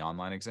taking the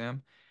online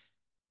exam.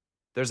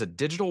 There's a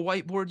digital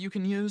whiteboard you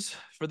can use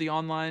for the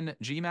online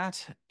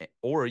GMAT,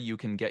 or you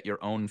can get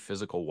your own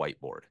physical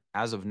whiteboard.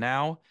 As of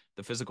now,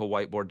 the physical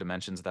whiteboard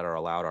dimensions that are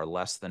allowed are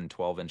less than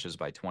 12 inches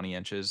by 20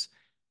 inches.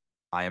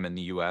 I am in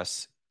the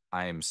US.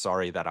 I am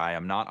sorry that I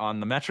am not on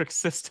the metric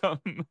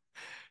system.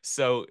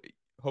 So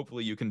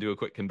hopefully you can do a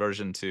quick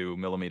conversion to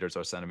millimeters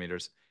or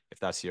centimeters if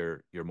that's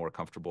your more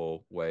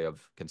comfortable way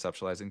of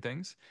conceptualizing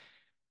things.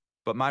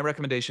 But my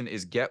recommendation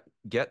is get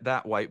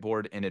that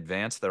whiteboard in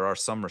advance. There are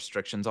some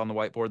restrictions on the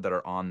whiteboard that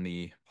are on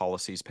the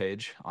policies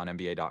page on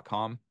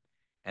MBA.com.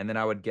 And then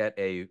I would get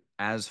a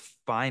as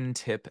fine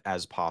tip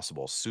as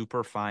possible,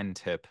 super fine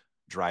tip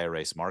dry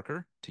erase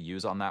marker to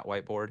use on that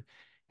whiteboard.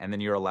 And then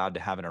you're allowed to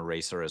have an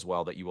eraser as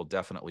well that you will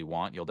definitely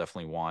want. You'll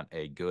definitely want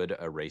a good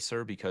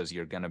eraser because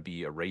you're going to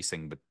be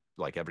erasing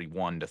like every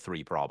 1 to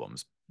 3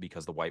 problems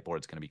because the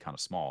whiteboard's going to be kind of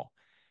small.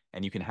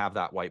 And you can have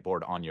that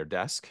whiteboard on your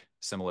desk,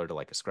 similar to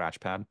like a scratch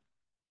pad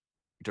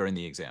during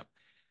the exam.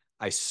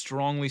 I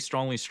strongly,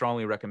 strongly,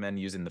 strongly recommend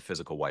using the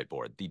physical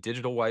whiteboard. The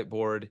digital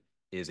whiteboard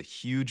is a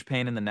huge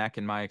pain in the neck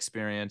in my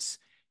experience.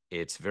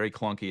 It's very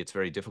clunky. It's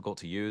very difficult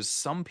to use.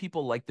 Some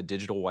people like the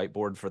digital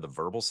whiteboard for the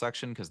verbal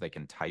section because they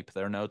can type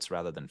their notes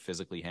rather than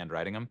physically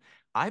handwriting them.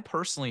 I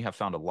personally have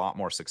found a lot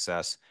more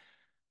success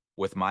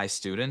with my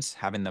students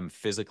having them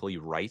physically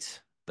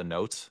write the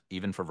notes,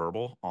 even for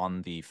verbal,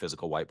 on the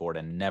physical whiteboard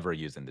and never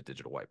using the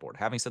digital whiteboard.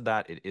 Having said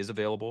that, it is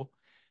available.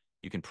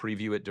 You can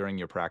preview it during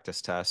your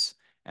practice tests.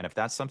 And if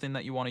that's something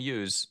that you want to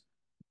use,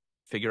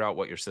 figure out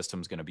what your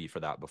system's going to be for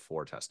that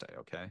before test day,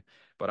 okay?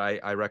 But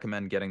I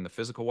recommend getting the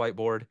physical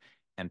whiteboard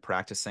and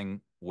practicing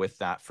with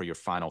that for your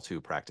final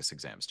 2 practice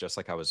exams, just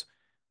like I was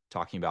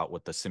talking about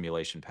with the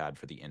simulation pad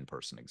for the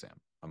in-person exam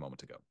a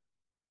moment ago.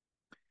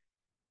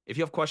 If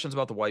you have questions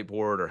about the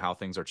whiteboard or how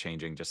things are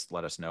changing, just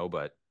let us know.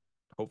 But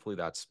hopefully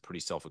that's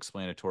pretty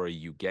self-explanatory.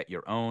 You get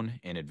your own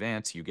in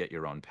advance, you get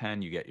your own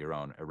pen, you get your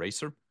own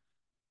eraser,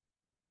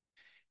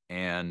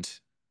 and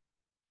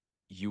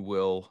you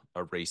will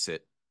erase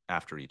it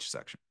after each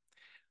section.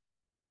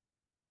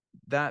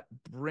 That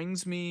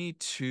brings me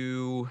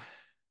to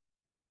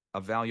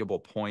a valuable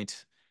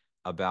point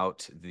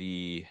about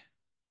the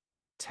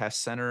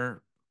test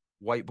center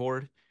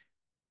whiteboard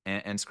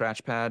and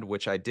Scratchpad,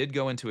 which I did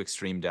go into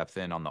extreme depth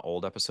in on the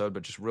old episode,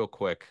 but just real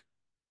quick,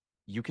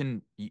 you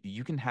can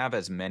have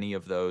as many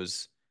of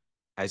those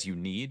as you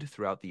need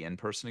throughout the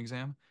in-person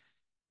exam,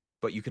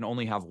 but you can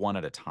only have one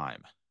at a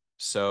time.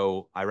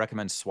 So I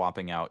recommend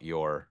swapping out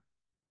your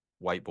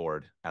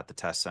whiteboard at the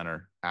test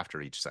center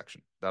after each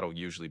section. That'll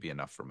usually be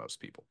enough for most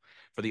people.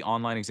 For the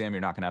online exam,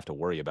 you're not going to have to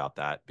worry about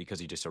that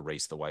because you just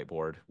erase the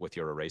whiteboard with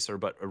your eraser.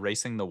 But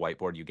erasing the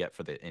whiteboard you get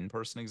for the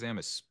in-person exam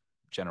is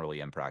generally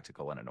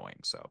impractical and annoying.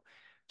 So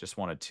just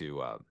wanted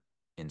to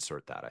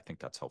insert that. I think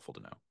that's helpful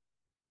to know.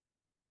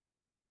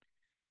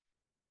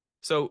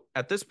 So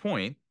at this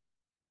point,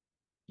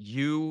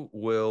 you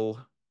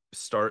will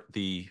start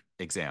the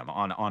exam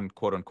on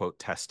quote unquote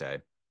test day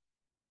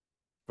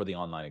for the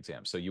online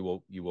exam. So you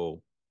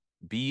will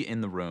be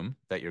in the room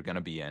that you're going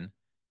to be in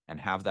and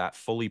have that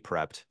fully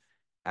prepped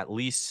at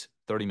least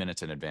 30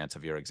 minutes in advance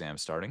of your exam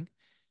starting.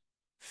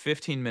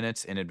 15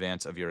 minutes in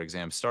advance of your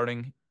exam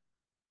starting,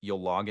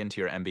 you'll log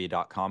into your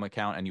MBA.com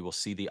account and you will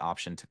see the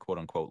option to quote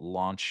unquote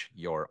launch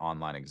your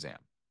online exam.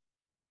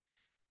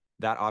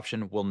 That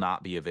option will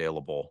not be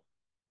available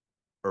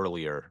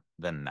earlier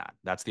than that.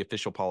 That's the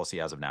official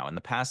policy as of now. In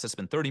the past, it's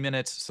been 30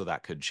 minutes, so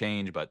that could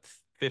change, but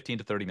 15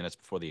 to 30 minutes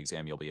before the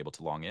exam, you'll be able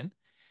to log in.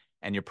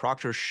 And your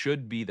proctor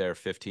should be there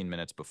 15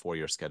 minutes before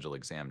your scheduled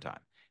exam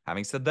time.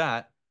 Having said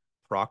that,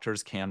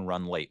 proctors can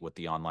run late with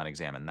the online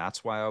exam. And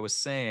that's why I was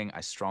saying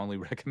I strongly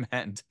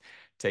recommend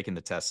taking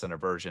the test center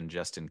version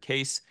just in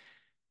case.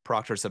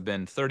 Proctors have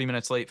been 30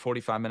 minutes late,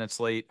 45 minutes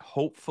late.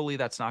 Hopefully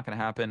that's not going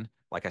to happen.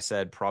 Like I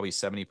said, probably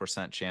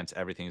 70% chance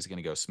everything's going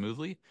to go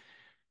smoothly.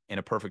 In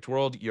a perfect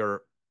world,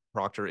 your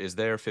proctor is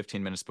there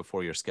 15 minutes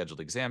before your scheduled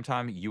exam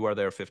time. You are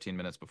there 15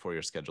 minutes before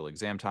your scheduled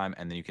exam time,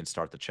 and then you can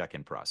start the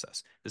check-in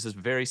process. This is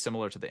very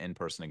similar to the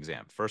in-person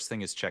exam. First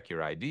thing is check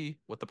your ID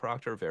with the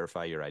proctor,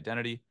 verify your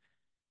identity,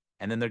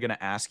 and then they're going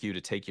to ask you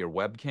to take your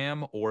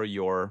webcam or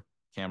your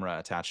camera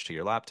attached to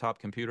your laptop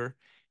computer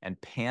and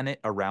pan it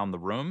around the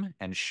room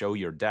and show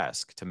your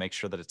desk to make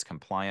sure that it's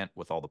compliant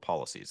with all the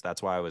policies.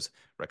 That's why I was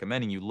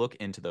recommending you look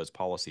into those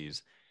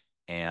policies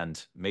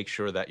and make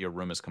sure that your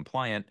room is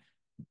compliant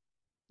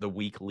the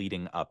week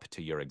leading up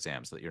to your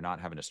exam so that you're not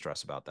having to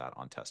stress about that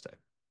on test day.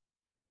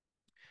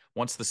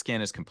 Once the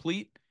scan is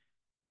complete,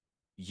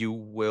 You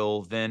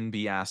will then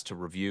be asked to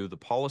review the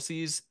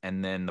policies,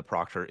 and then the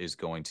proctor is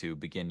going to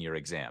begin your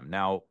exam.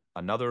 Now,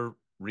 another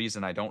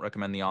reason I don't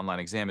recommend the online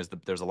exam is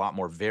that there's a lot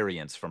more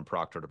variance from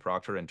proctor to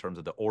proctor in terms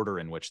of the order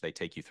in which they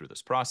take you through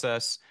this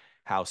process,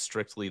 how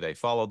strictly they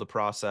follow the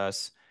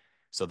process.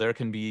 So there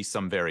can be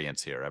some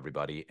variance here,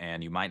 everybody,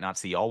 and you might not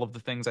see all of the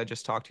things I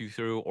just talked you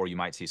through, or you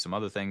might see some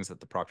other things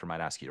that the proctor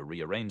might ask you to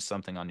rearrange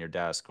something on your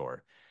desk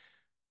or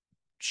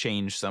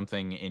change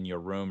something in your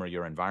room or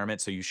your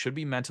environment. So you should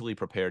be mentally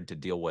prepared to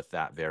deal with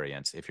that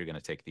variance if you're going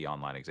to take the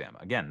online exam.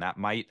 Again, that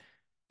might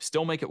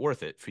still make it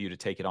worth it for you to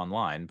take it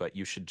online, but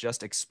you should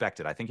just expect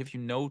it. I think if you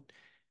know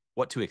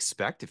what to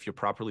expect, if you're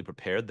properly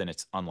prepared, then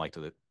it's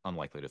unlikely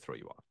to throw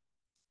you off.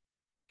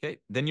 Okay,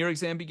 then your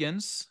exam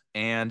begins,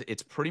 and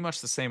it's pretty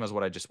much the same as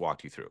what I just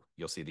walked you through.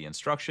 You'll see the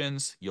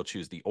instructions, you'll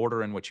choose the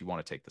order in which you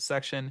want to take the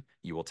section,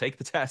 you will take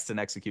the test and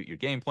execute your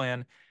game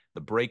plan.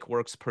 The break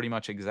works pretty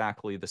much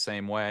exactly the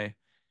same way.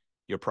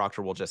 Your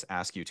proctor will just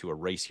ask you to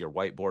erase your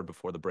whiteboard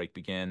before the break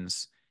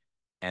begins,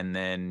 and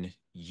then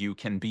you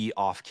can be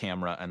off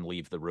camera and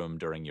leave the room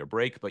during your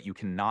break, but you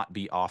cannot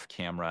be off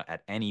camera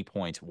at any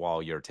point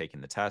while you're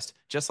taking the test.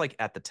 Just like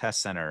at the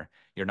test center,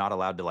 you're not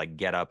allowed to like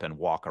get up and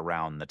walk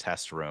around the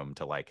test room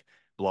to like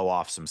blow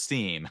off some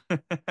steam.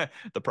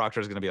 The proctor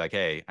is going to be like,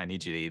 "Hey, I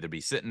need you to either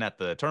be sitting at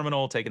the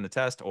terminal taking the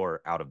test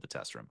or out of the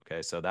test room."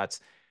 Okay, so that's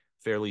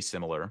fairly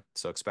similar.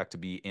 So expect to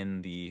be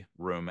in the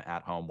room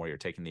at home where you're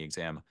taking the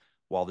exam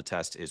while the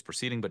test is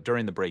proceeding, but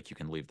during the break, you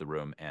can leave the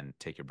room and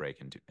take your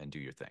break and do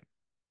your thing.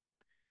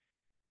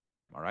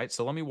 All right,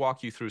 so let me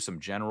walk you through some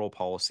general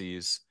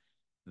policies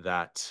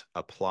that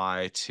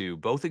apply to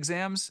both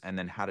exams and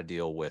then how to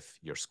deal with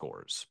your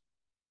scores.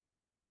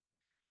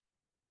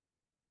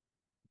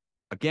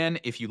 Again,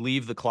 if you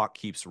leave, the clock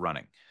keeps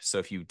running. So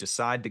if you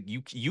decide that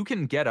you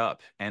can get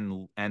up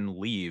and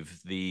leave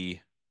the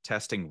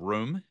testing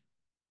room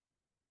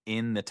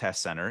in the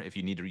test center if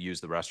you need to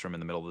use the restroom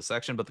in the middle of the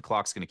section, but the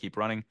clock's going to keep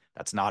running.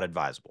 That's not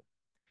advisable.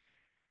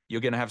 You're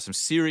going to have some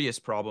serious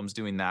problems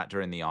doing that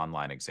during the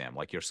online exam.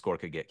 Like your score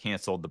could get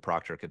canceled, the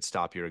proctor could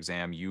stop your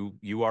exam.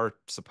 You are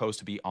supposed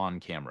to be on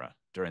camera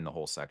during the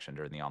whole section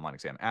during the online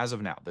exam. As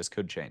of now, this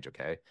could change,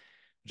 okay?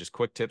 Just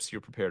quick tips,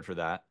 you're prepared for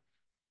that.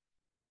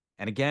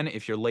 And again,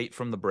 if you're late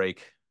from the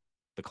break,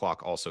 the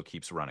clock also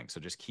keeps running. So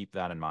just keep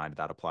that in mind.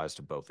 That applies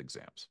to both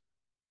exams.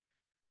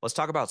 Let's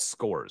talk about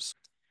scores.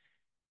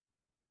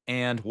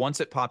 And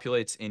once it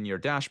populates in your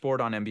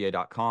dashboard on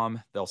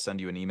MBA.com, they'll send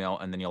you an email,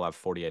 and then you'll have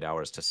 48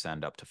 hours to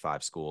send up to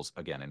 5 schools,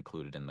 again,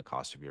 included in the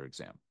cost of your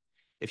exam.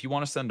 If you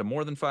want to send to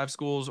more than 5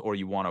 schools, or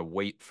you want to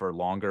wait for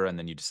longer and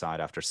then you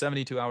decide after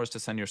 72 hours to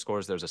send your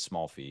scores, there's a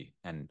small fee.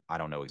 And I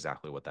don't know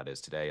exactly what that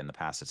is today. In the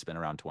past, it's been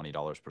around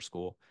 $20 per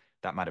school.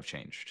 That might have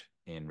changed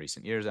in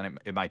recent years, and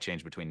it might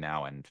change between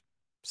now and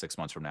 6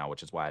 months from now,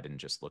 which is why I didn't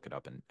just look it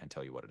up and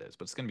tell you what it is.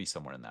 But it's going to be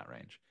somewhere in that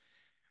range.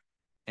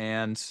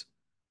 And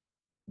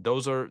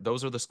those are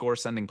the score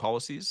sending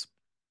policies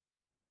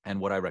and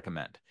what I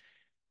recommend.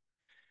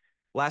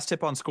 Last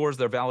tip on scores,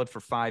 they're valid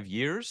for 5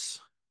 years,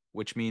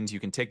 which means you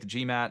can take the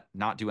GMAT,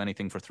 not do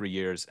anything for 3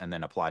 years, and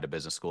then apply to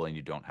business school, and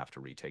you don't have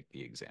to retake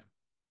the exam.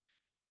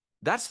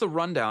 That's the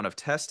rundown of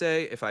test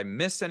day. If I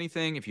missed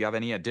anything, if you have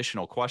any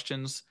additional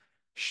questions,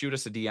 shoot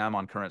us a DM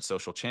on current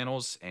social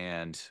channels,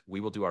 and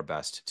we will do our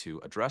best to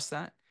address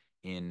that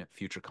in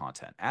future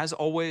content. As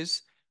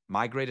always,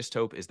 my greatest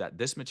hope is that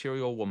this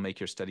material will make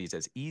your studies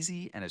as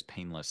easy and as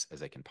painless as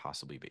they can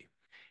possibly be.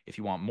 If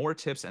you want more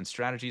tips and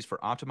strategies for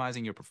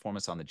optimizing your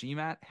performance on the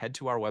GMAT, head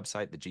to our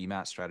website,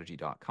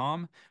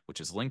 thegmatstrategy.com,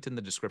 which is linked in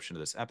the description of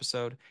this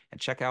episode,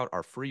 and check out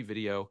our free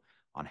video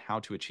on how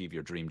to achieve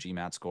your dream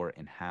GMAT score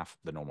in half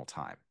the normal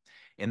time.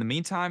 In the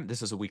meantime,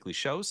 this is a weekly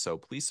show, so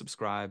please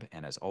subscribe,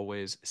 and as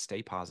always,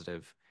 stay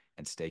positive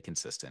and stay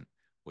consistent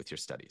with your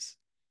studies.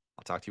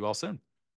 I'll talk to you all soon.